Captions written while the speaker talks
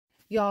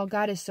Y'all,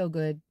 God is so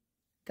good.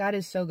 God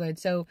is so good.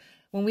 So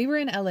when we were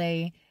in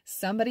LA,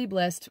 somebody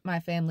blessed my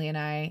family and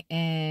I,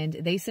 and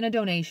they sent a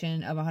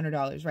donation of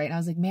 $100, right? And I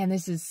was like, man,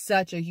 this is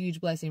such a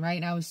huge blessing, right?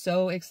 And I was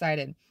so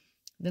excited.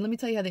 Then let me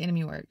tell you how the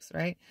enemy works,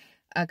 right?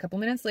 A couple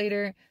minutes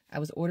later, I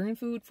was ordering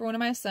food for one of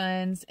my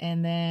sons,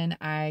 and then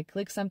I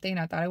clicked something.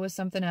 I thought it was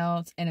something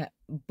else, and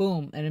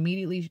boom, and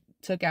immediately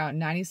took out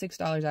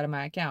 $96 out of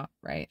my account,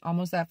 right?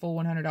 Almost that full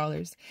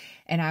 $100.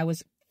 And I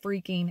was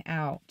freaking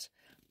out.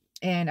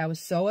 And I was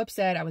so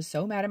upset. I was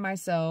so mad at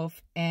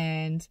myself.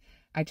 And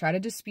I tried to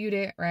dispute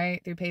it, right?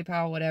 Through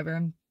PayPal, whatever.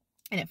 And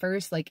at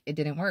first, like, it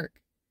didn't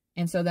work.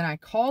 And so then I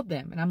called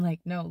them and I'm like,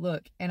 no,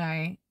 look. And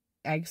I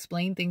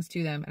explained things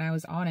to them, and I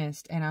was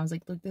honest. And I was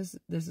like, look, this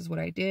is what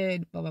I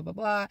did, blah, blah, blah,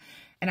 blah.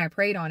 And I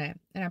prayed on it.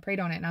 And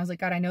I was like,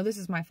 God, I know this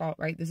is my fault,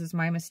 right? This is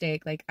my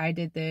mistake. Like, I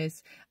did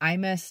this. I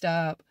messed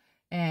up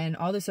and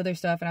all this other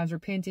stuff. And I was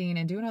repenting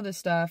and doing all this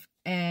stuff.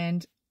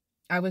 And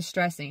I was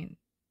stressing.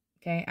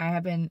 Okay, I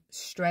have been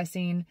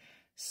stressing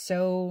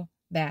so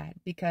bad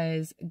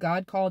because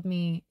God called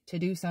me to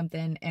do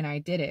something and I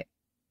did it,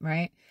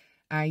 right?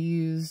 I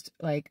used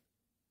like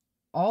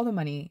all the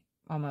money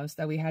almost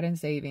that we had in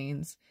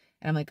savings.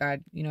 And I'm like,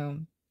 God, you know,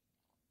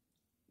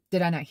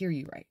 did I not hear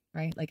you right?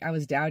 Right? Like, I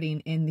was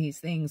doubting in these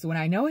things when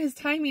I know his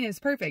timing is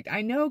perfect.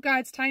 I know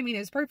God's timing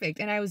is perfect.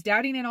 And I was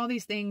doubting in all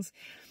these things.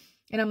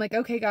 And I'm like,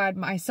 okay, God,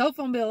 my cell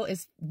phone bill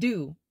is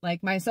due.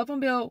 Like, my cell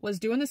phone bill was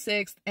due on the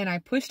 6th and I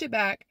pushed it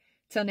back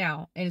till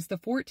now, and it's the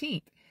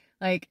 14th.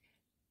 Like,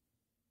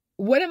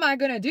 what am I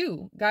gonna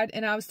do, God?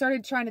 And I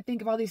started trying to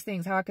think of all these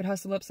things, how I could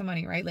hustle up some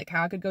money, right? Like,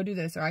 how I could go do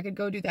this, or I could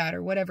go do that,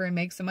 or whatever, and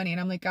make some money.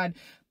 And I'm like, God,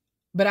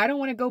 but I don't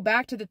want to go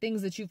back to the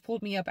things that you've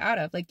pulled me up out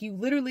of. Like, you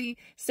literally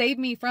saved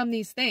me from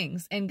these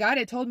things. And God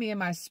had told me in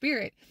my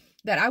spirit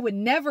that I would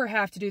never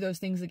have to do those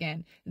things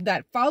again.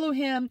 That follow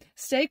him,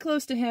 stay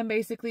close to him,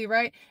 basically,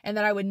 right? And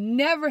that I would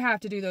never have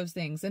to do those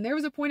things. And there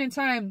was a point in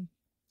time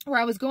where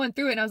I was going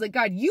through it and I was like,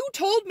 God, you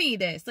told me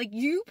this. Like,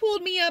 you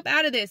pulled me up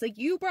out of this. Like,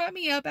 you brought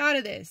me up out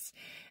of this.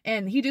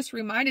 And he just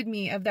reminded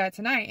me of that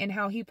tonight and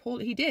how he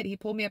pulled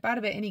me up out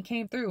of it and he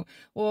came through.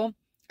 Well,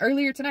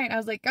 earlier tonight, I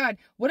was like, God,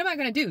 what am I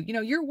going to do? You know,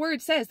 your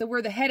word says that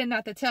we're the head and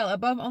not the tail,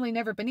 above only,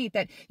 never beneath,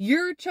 that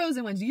you're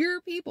chosen ones,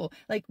 your people.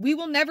 Like, we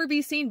will never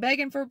be seen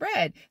begging for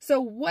bread.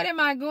 So what am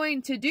I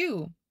going to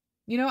do?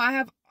 You know, I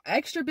have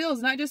extra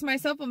bills, not just my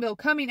cell phone bill,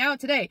 coming out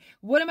today.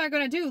 What am I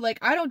going to do? Like,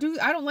 I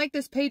don't like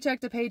this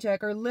paycheck to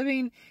paycheck or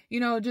living,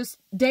 you know, just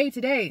day to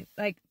day.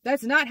 Like,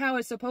 that's not how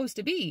it's supposed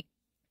to be.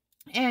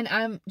 And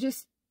I'm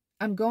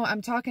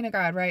talking to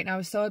God, right? And I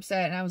was so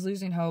upset and I was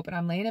losing hope and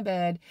I'm laying in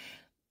bed.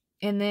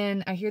 And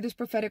then I hear this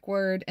prophetic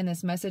word and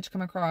this message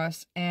come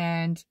across.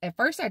 And at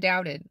first I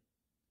doubted.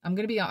 I'm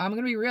going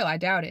to be real. I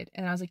doubted.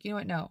 And I was like, you know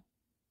what? No.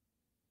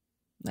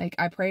 Like,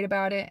 I prayed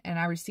about it and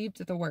I received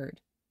the word.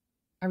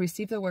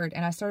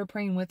 And I started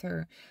praying with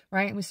her,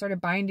 right? And we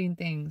started binding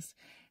things.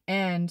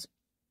 And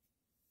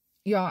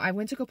y'all, I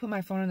went to go put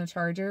my phone on the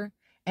charger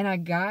and I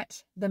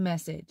got the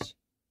message.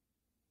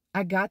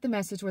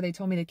 Where they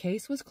told me the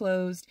case was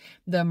closed.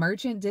 The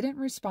merchant didn't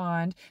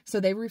respond. So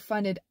they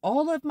refunded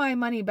all of my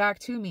money back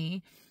to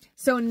me.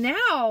 So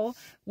now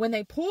when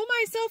they pull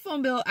my cell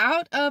phone bill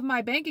out of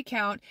my bank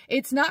account,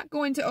 it's not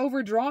going to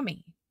overdraw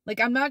me. Like,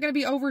 I'm not going to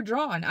be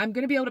overdrawn. I'm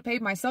going to be able to pay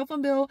my cell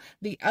phone bill.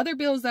 The other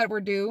bills that were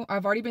due,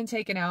 I've already been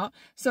taken out.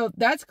 So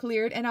that's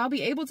cleared. And I'll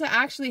be able to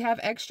actually have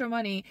extra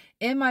money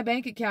in my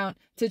bank account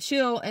to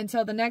chill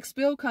until the next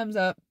bill comes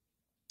up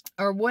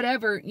or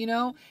whatever, you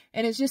know.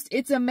 And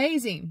it's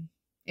amazing.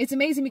 It's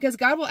amazing because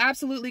God will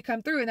absolutely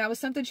come through. And that was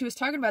something she was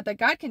talking about, that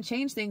God can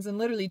change things in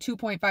literally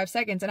 2.5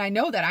 seconds. And I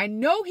know that. I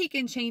know he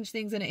can change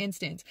things in an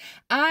instant.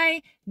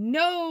 I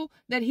know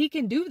that he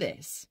can do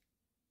this.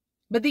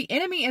 But the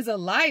enemy is a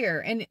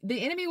liar, and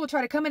the enemy will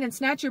try to come in and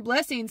snatch your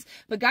blessings.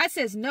 But God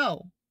says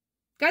no.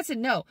 God said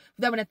no.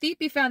 That when a thief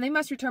be found, they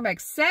must return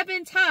back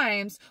 7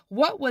 times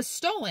what was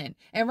stolen.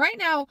 And right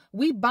now,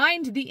 we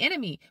bind the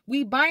enemy.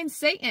 We bind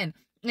Satan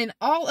and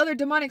all other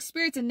demonic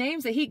spirits and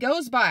names that he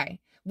goes by.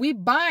 We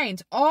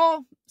bind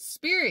all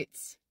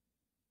spirits,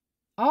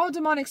 all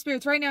demonic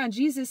spirits right now in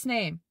Jesus'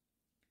 name.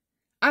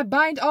 I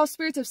bind all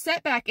spirits of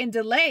setback and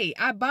delay.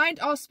 I bind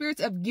all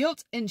spirits of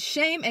guilt and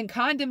shame and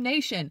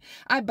condemnation.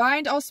 I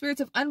bind all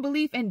spirits of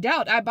unbelief and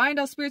doubt. I bind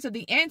all spirits of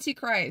the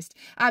Antichrist.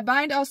 I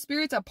bind all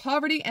spirits of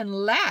poverty and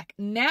lack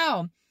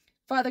now,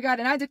 Father God.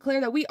 And I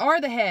declare that we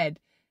are the head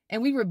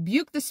and we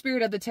rebuke the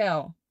spirit of the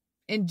tail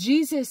in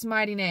Jesus'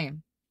 mighty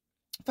name.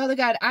 Father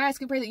God, I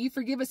ask and pray that you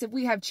forgive us if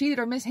we have cheated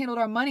or mishandled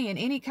our money in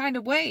any kind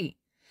of way.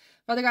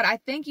 Father God, I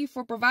thank you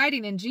for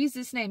providing in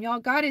Jesus' name. Y'all,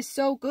 God is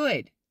so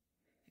good.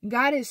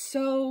 God is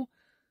so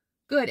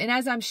good. And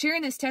as I'm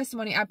sharing this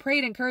testimony, I pray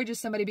it encourages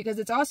somebody, because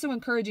it's also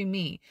encouraging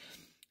me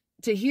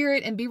to hear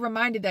it and be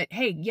reminded that,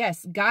 hey,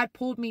 yes, God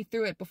pulled me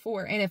through it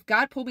before. And if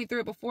God pulled me through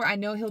it before, I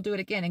know he'll do it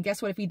again. And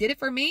guess what? If he did it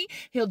for me,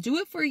 he'll do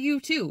it for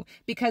you too,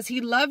 because he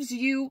loves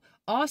you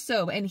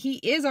also. And he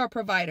is our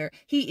provider.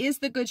 He is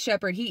the good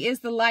shepherd. He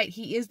is the light.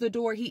 He is the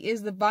door. He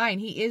is the vine.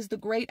 He is the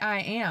great I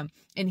am.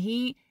 And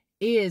he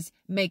is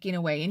making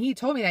a way. And he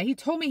told me that. He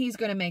told me he's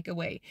going to make a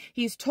way.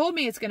 He's told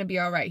me it's going to be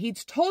all right.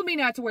 He's told me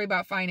not to worry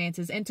about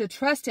finances and to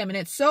trust him. And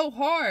it's so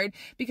hard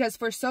because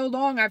for so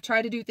long I've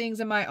tried to do things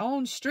in my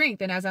own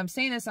strength. And as I'm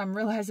saying this, I'm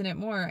realizing it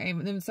more.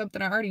 And it was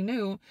something I already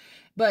knew,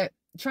 but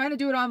trying to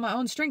do it on my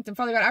own strength. And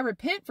Father God, I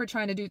repent for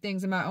trying to do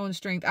things in my own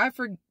strength.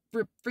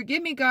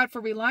 Forgive me, God, for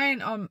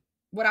relying on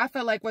what I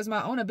felt like was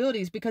my own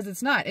abilities, because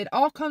it's not. It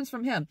all comes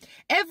from him.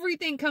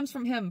 Everything comes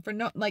from him, for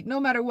no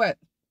matter what.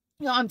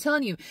 You know, I'm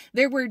telling you,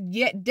 there were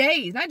yet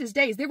days, not just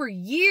days, there were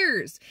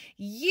years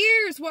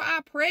where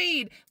I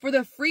prayed for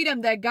the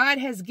freedom that God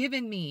has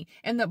given me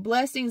and the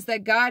blessings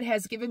that God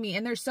has given me.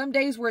 And there's some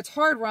days where it's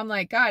hard, where I'm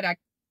like, God,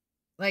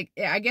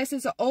 I guess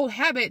it's an old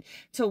habit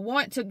to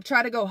want to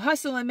try to go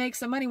hustle and make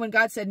some money, when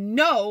God said,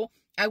 no,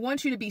 I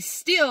want you to be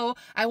still.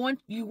 I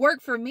want you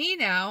work for me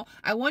now.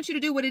 I want you to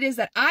do what it is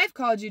that I've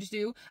called you to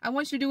do. I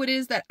want you to do what it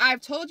is that I've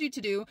told you to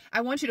do.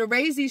 I want you to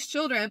raise these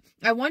children.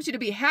 I want you to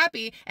be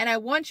happy, and I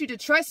want you to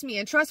trust me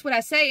and trust what I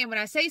say. And when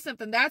I say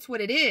something, that's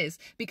what it is,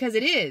 because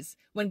it is.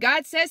 When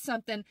God says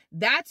something,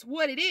 that's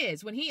what it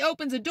is. When he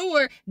opens a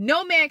door,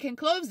 no man can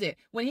close it.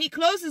 When he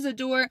closes a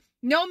door,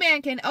 no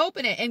man can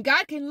open it. And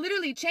God can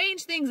literally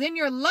change things in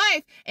your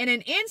life in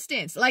an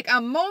instant, like a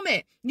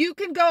moment. You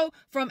can go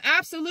from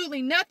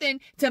absolutely nothing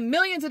to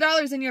millions of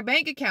dollars in your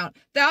bank account,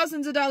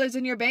 thousands of dollars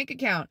in your bank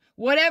account,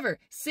 whatever,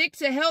 sick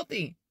to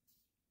healthy.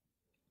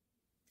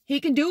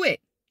 He can do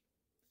it.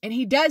 And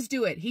he does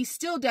do it. He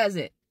still does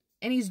it.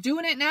 And he's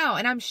doing it now.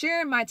 And I'm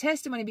sharing my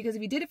testimony, because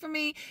if he did it for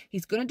me,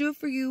 he's going to do it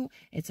for you.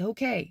 It's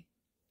okay.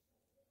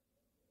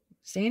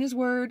 Stay in his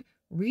word,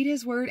 read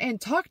his word,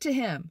 and talk to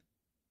him.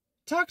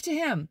 Talk to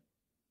him.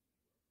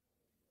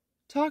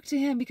 Talk to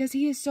him, because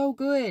he is so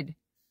good.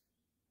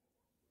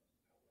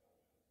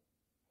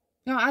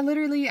 No,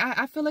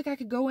 I feel like I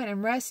could go in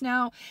and rest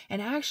now and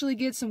actually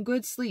get some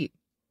good sleep.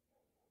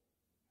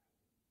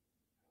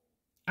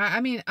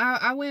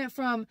 I went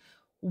from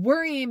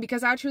worrying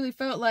because I truly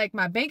felt like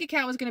my bank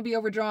account was going to be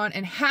overdrawn,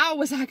 and how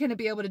was I going to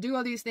be able to do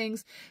all these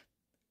things,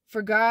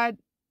 for God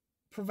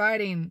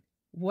providing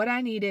what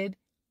I needed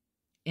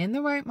in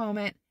the right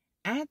moment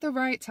at the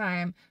right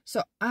time.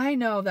 So I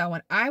know that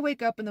when I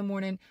wake up in the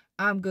morning,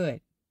 I'm good.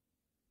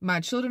 My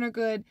children are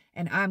good,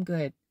 and I'm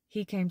good.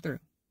 He came through.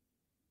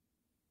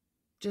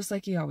 Just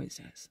like he always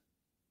does.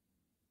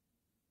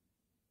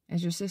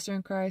 As your sister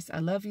in Christ, I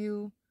love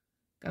you.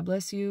 God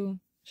bless you.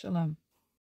 Shalom.